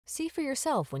See for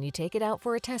yourself when you take it out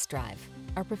for a test drive.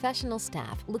 Our professional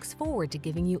staff looks forward to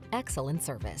giving you excellent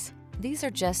service. These are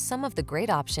just some of the great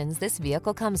options this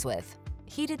vehicle comes with: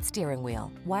 heated steering wheel,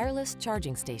 wireless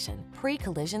charging station,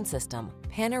 pre-collision system,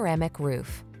 panoramic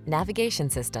roof, navigation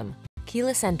system,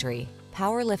 keyless entry,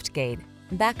 power liftgate,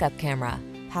 backup camera,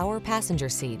 power passenger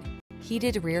seat,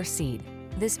 heated rear seat.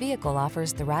 This vehicle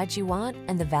offers the ride you want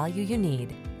and the value you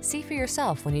need. See for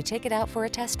yourself when you take it out for a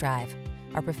test drive.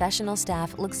 Our professional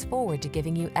staff looks forward to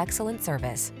giving you excellent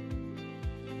service.